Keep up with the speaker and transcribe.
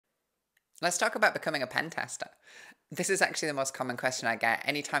Let's talk about becoming a pen tester. This is actually the most common question I get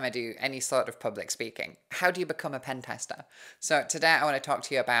anytime I do any sort of public speaking. How do you become a pen tester? So, today I want to talk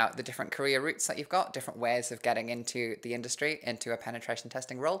to you about the different career routes that you've got, different ways of getting into the industry, into a penetration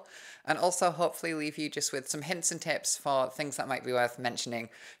testing role, and also hopefully leave you just with some hints and tips for things that might be worth mentioning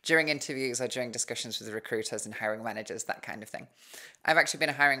during interviews or during discussions with recruiters and hiring managers, that kind of thing. I've actually been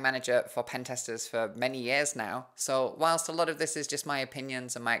a hiring manager for pen testers for many years now, so whilst a lot of this is just my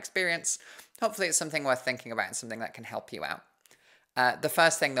opinions and my experience, hopefully it's something worth thinking about and something that can help you out. The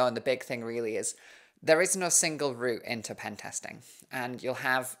first thing, though, and the big thing really is there is no single route into pen testing. And you'll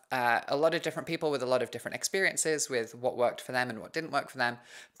have a lot of different people with a lot of different experiences with what worked for them and what didn't work for them.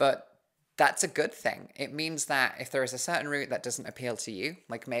 But that's a good thing. It means that if there is a certain route that doesn't appeal to you,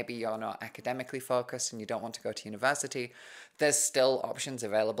 like maybe you're not academically focused and you don't want to go to university, there's still options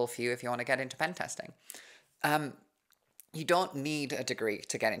available for you if you want to get into pen testing. You don't need a degree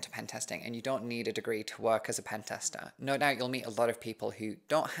to get into pen testing, and you don't need a degree to work as a pen tester. No doubt you'll meet a lot of people who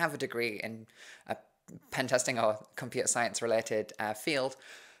don't have a degree in a pen testing or computer science related field.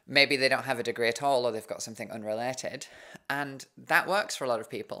 Maybe they don't have a degree at all, or they've got something unrelated, and that works for a lot of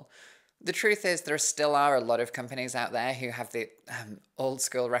people. The truth is, there still are a lot of companies out there who have the old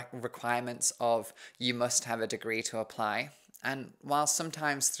school requirements of you must have a degree to apply. And while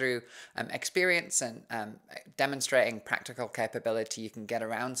sometimes through experience and demonstrating practical capability, you can get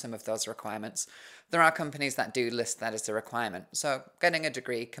around some of those requirements, there are companies that do list that as a requirement. So getting a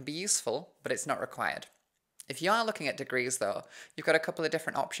degree can be useful, but it's not required. If you are looking at degrees, though, you've got a couple of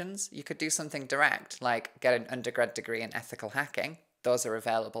different options. You could do something direct, like get an undergrad degree in ethical hacking. Those are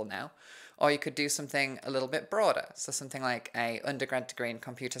available now. Or you could do something a little bit broader. So something like a undergrad degree in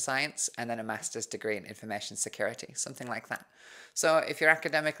computer science and then a master's degree in information security, something like that. So if you're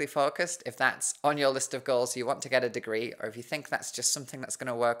academically focused, if that's on your list of goals, you want to get a degree, or if you think that's just something that's going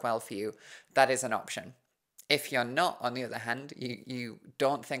to work well for you, that is an option. If you're not, on the other hand, you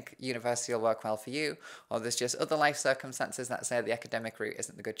don't think university will work well for you, or there's just other life circumstances that say the academic route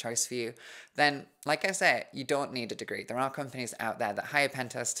isn't the good choice for you, then, like I say, you don't need a degree. There are companies out there that hire pen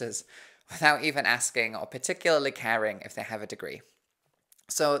testers without even asking or particularly caring if they have a degree.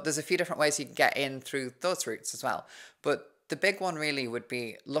 So there's a few different ways you can get in through those routes as well. But the big one really would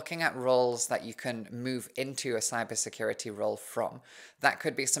be looking at roles that you can move into a cybersecurity role from. That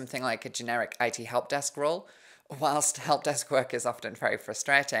could be something like a generic IT help desk role. Whilst help desk work is often very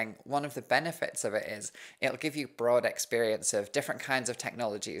frustrating, one of the benefits of it is it'll give you broad experience of different kinds of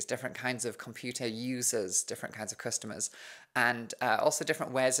technologies, different kinds of computer users, different kinds of customers, and also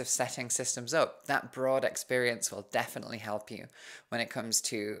different ways of setting systems up. That broad experience will definitely help you when it comes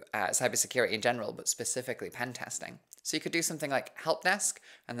to cybersecurity in general, but specifically pen testing. So you could do something like help desk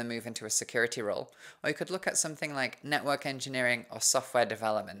and then move into a security role. Or you could look at something like network engineering or software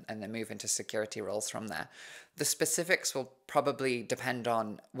development and then move into security roles from there. The specifics will probably depend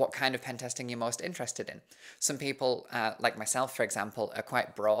on what kind of pen testing you're most interested in. Some people, like myself, for example, are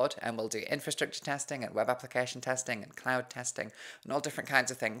quite broad and will do infrastructure testing and web application testing and cloud testing and all different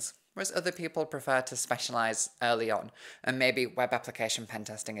kinds of things. Whereas other people prefer to specialize early on, and maybe web application pen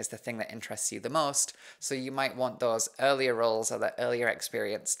testing is the thing that interests you the most, so you might want those earlier roles or that earlier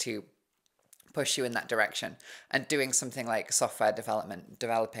experience to push you in that direction. And doing something like software development,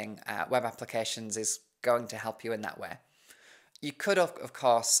 developing web applications is going to help you in that way. You could, of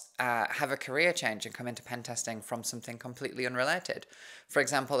course, have a career change and come into pen testing from something completely unrelated. For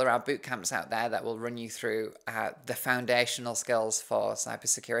example, there are boot camps out there that will run you through the foundational skills for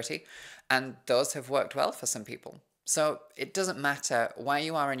cybersecurity, and those have worked well for some people. So it doesn't matter where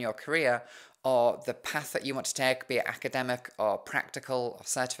you are in your career or the path that you want to take, be it academic or practical or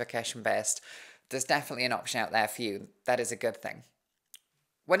certification based, there's definitely an option out there for you. That is a good thing.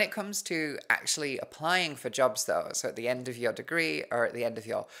 When it comes to actually applying for jobs, though, so at the end of your degree or at the end of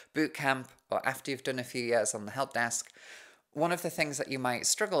your boot camp or after you've done a few years on the help desk, one of the things that you might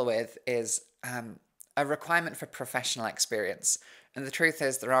struggle with is a requirement for professional experience. And the truth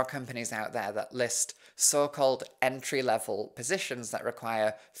is, there are companies out there that list so called entry level positions that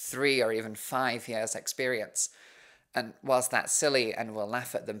require 3 or even 5 years' experience. And whilst that's silly and we'll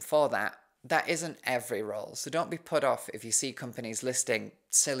laugh at them for that, that isn't every role. So don't be put off if you see companies listing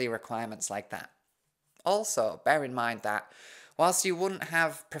silly requirements like that. Also, bear in mind that whilst you wouldn't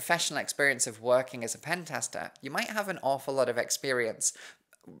have professional experience of working as a pen tester, you might have an awful lot of experience,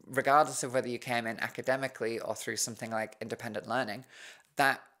 regardless of whether you came in academically or through something like independent learning,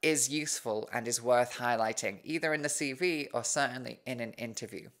 that is useful and is worth highlighting, either in the CV or certainly in an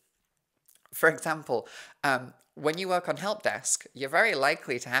interview. For example, when you work on help desk, you're very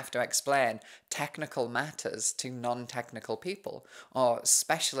likely to have to explain technical matters to non-technical people, or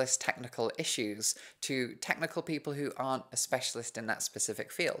specialist technical issues to technical people who aren't a specialist in that specific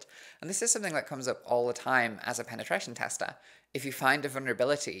field. And this is something that comes up all the time as a penetration tester. If you find a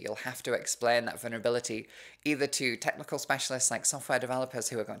vulnerability, you'll have to explain that vulnerability either to technical specialists like software developers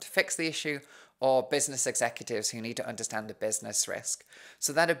who are going to fix the issue, or business executives who need to understand the business risk.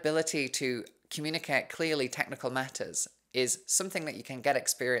 So that ability to communicate clearly technical matters is something that you can get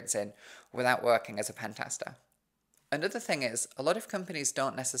experience in without working as a pen tester. Another thing is, a lot of companies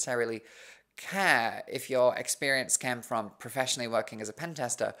don't necessarily care if your experience came from professionally working as a pen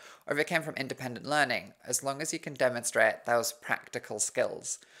tester or if it came from independent learning, as long as you can demonstrate those practical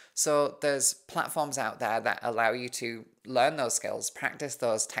skills. So there's platforms out there that allow you to learn those skills, practice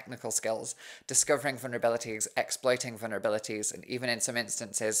those technical skills, discovering vulnerabilities, exploiting vulnerabilities, and even in some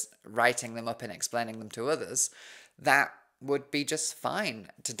instances, writing them up and explaining them to others. That would be just fine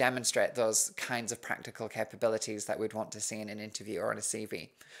to demonstrate those kinds of practical capabilities that we'd want to see in an interview or in a CV.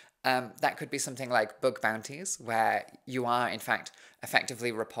 That could be something like bug bounties, where you are, in fact,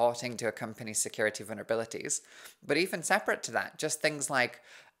 effectively reporting to a company's security vulnerabilities. But even separate to that, just things like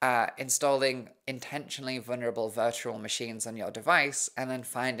installing intentionally vulnerable virtual machines on your device and then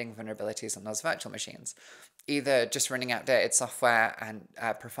finding vulnerabilities on those virtual machines. Either just running outdated software and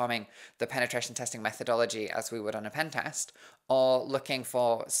performing the penetration testing methodology as we would on a pen test, or looking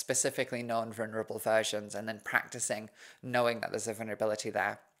for specifically known vulnerable versions and then practicing knowing that there's a vulnerability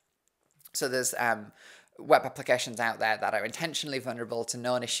there. So there's web applications out there that are intentionally vulnerable to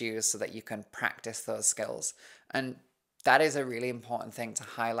known issues so that you can practice those skills. And that is a really important thing to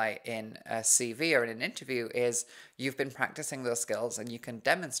highlight in a CV or in an interview, is you've been practicing those skills and you can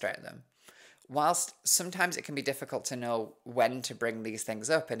demonstrate them. Whilst sometimes it can be difficult to know when to bring these things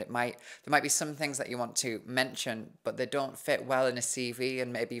up, and there might be some things that you want to mention, but they don't fit well in a CV,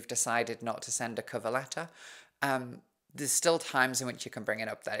 and maybe you've decided not to send a cover letter. There's still times in which you can bring it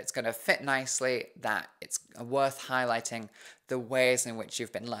up that it's going to fit nicely, that it's worth highlighting the ways in which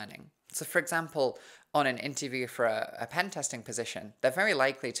you've been learning. So, for example, on an interview for a pen testing position, they're very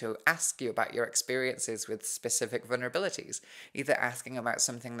likely to ask you about your experiences with specific vulnerabilities, either asking about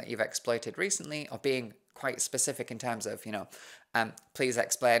something that you've exploited recently or being quite specific in terms of, please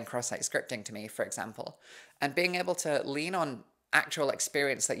explain cross-site scripting to me, for example. And being able to lean on actual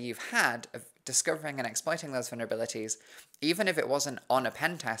experience that you've had of discovering and exploiting those vulnerabilities, even if it wasn't on a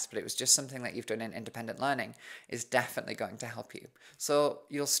pen test, but it was just something that you've done in independent learning, is definitely going to help you. So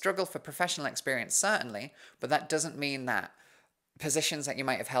you'll struggle for professional experience, certainly, but that doesn't mean that positions that you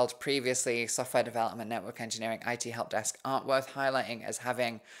might have held previously, software development, network engineering, IT help desk, aren't worth highlighting as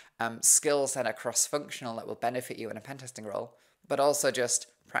having skills that are cross-functional that will benefit you in a pen testing role, but also just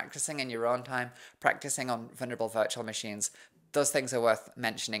practicing in your own time, practicing on vulnerable virtual machines. Those things are worth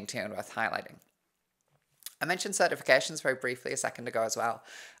mentioning too and worth highlighting. I mentioned certifications very briefly a second ago as well.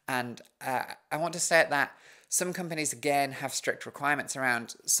 And I want to state that some companies, again, have strict requirements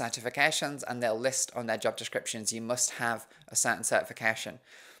around certifications, and they'll list on their job descriptions, you must have a certain certification.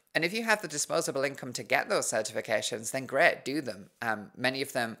 And if you have the disposable income to get those certifications, then great, do them. Many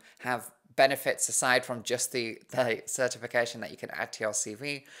of them have benefits aside from just the certification that you can add to your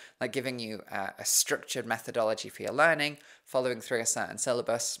CV, like giving you a structured methodology for your learning, following through a certain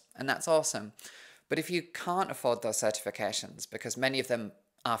syllabus, and that's awesome. But if you can't afford those certifications, because many of them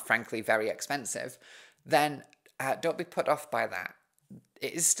are frankly very expensive, then don't be put off by that.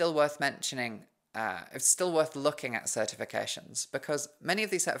 It is still worth mentioning. It's still worth looking at certifications, because many of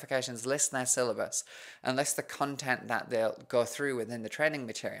these certifications list their syllabus and list the content that they'll go through within the training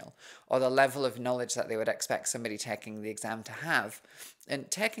material, or the level of knowledge that they would expect somebody taking the exam to have.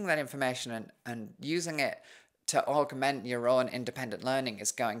 And taking that information and using it to augment your own independent learning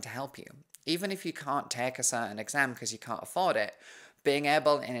is going to help you. Even if you can't take a certain exam because you can't afford it, being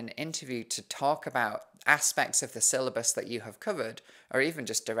able in an interview to talk about aspects of the syllabus that you have covered, or even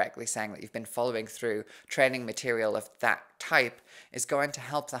just directly saying that you've been following through training material of that type, is going to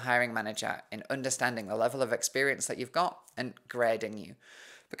help the hiring manager in understanding the level of experience that you've got and grading you.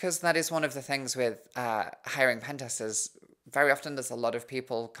 Because that is one of the things with hiring pen testers. Very often there's a lot of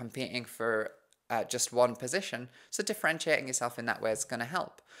people competing for just one position, so differentiating yourself in that way is going to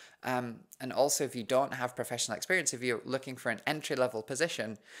help. And also, if you don't have professional experience, if you're looking for an entry-level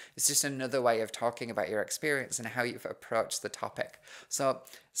position, it's just another way of talking about your experience and how you've approached the topic. So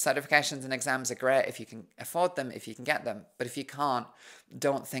certifications and exams are great if you can afford them, if you can get them. But if you can't,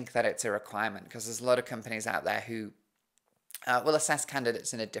 don't think that it's a requirement, because there's a lot of companies out there who will assess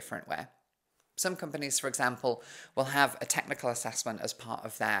candidates in a different way. Some companies, for example, will have a technical assessment as part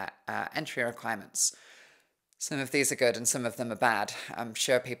of their entry requirements. Some of these are good and some of them are bad. I'm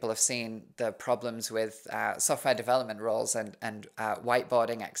sure people have seen the problems with software development roles and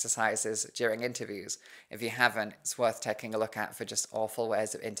whiteboarding exercises during interviews. If you haven't, it's worth taking a look at for just awful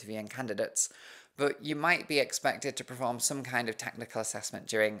ways of interviewing candidates. But you might be expected to perform some kind of technical assessment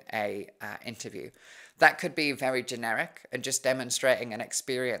during a interview. That could be very generic and just demonstrating an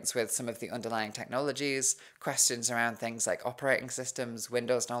experience with some of the underlying technologies, questions around things like operating systems,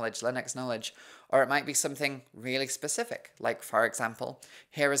 Windows knowledge, Linux knowledge, or it might be something really specific, like, for example,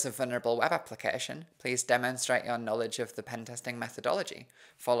 here is a vulnerable web application. Please demonstrate your knowledge of the pen testing methodology.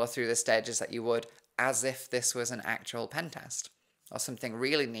 Follow through the stages that you would as if this was an actual pen test. Or something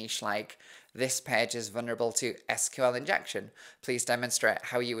really niche like, this page is vulnerable to SQL injection. Please demonstrate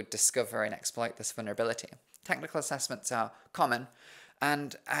how you would discover and exploit this vulnerability. Technical assessments are common,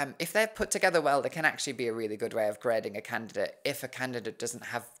 and if they're put together well, they can actually be a really good way of grading a candidate if a candidate doesn't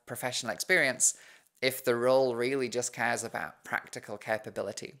have professional experience, if the role really just cares about practical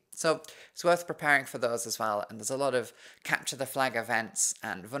capability. So it's worth preparing for those as well, and there's a lot of capture the flag events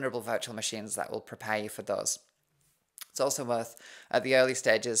and vulnerable virtual machines that will prepare you for those. It's also worth, at the early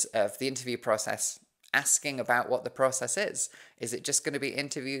stages of the interview process, asking about what the process is. Is it just going to be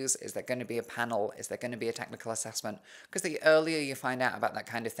interviews? Is there going to be a panel? Is there going to be a technical assessment? Because the earlier you find out about that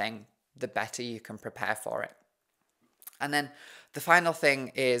kind of thing, the better you can prepare for it. And then the final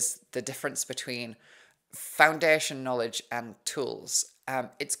thing is the difference between foundation knowledge and tools.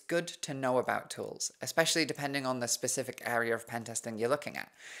 It's good to know about tools, especially depending on the specific area of pen testing you're looking at.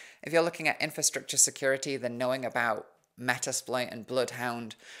 If you're looking at infrastructure security, then knowing about Metasploit and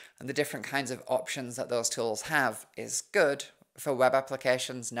Bloodhound and the different kinds of options that those tools have is good. For web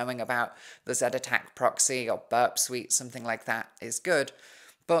applications, knowing about the Z-Attack proxy or Burp Suite, something like that, is good.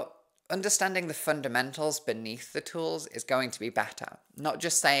 But understanding the fundamentals beneath the tools is going to be better. Not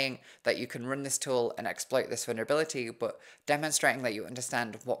just saying that you can run this tool and exploit this vulnerability, but demonstrating that you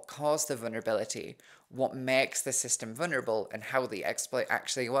understand what caused the vulnerability, what makes the system vulnerable, and how the exploit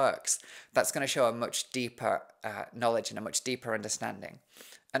actually works. That's going to show a much deeper knowledge and a much deeper understanding.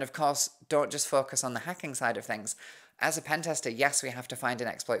 And of course, don't just focus on the hacking side of things. As a pen tester, yes, we have to find and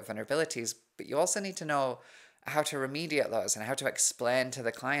exploit vulnerabilities, but you also need to know how to remediate those and how to explain to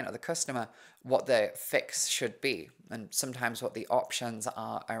the client or the customer what the fix should be and sometimes what the options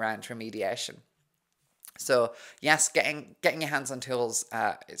are around remediation. So yes, getting your hands on tools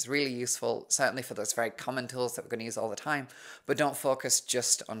is really useful, certainly for those very common tools that we're going to use all the time, but don't focus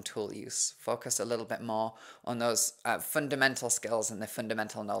just on tool use. Focus a little bit more on those fundamental skills and the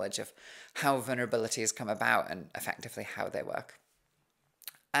fundamental knowledge of how vulnerabilities come about and effectively how they work.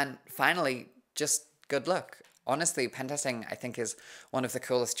 And finally, just good luck. Honestly, pen testing, I think, is one of the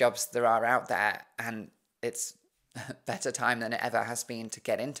coolest jobs there are out there, and it's better time than it ever has been to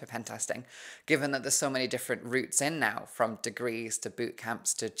get into pen testing, given that there's so many different routes in now, from degrees to boot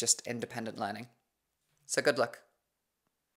camps to just independent learning. So good luck.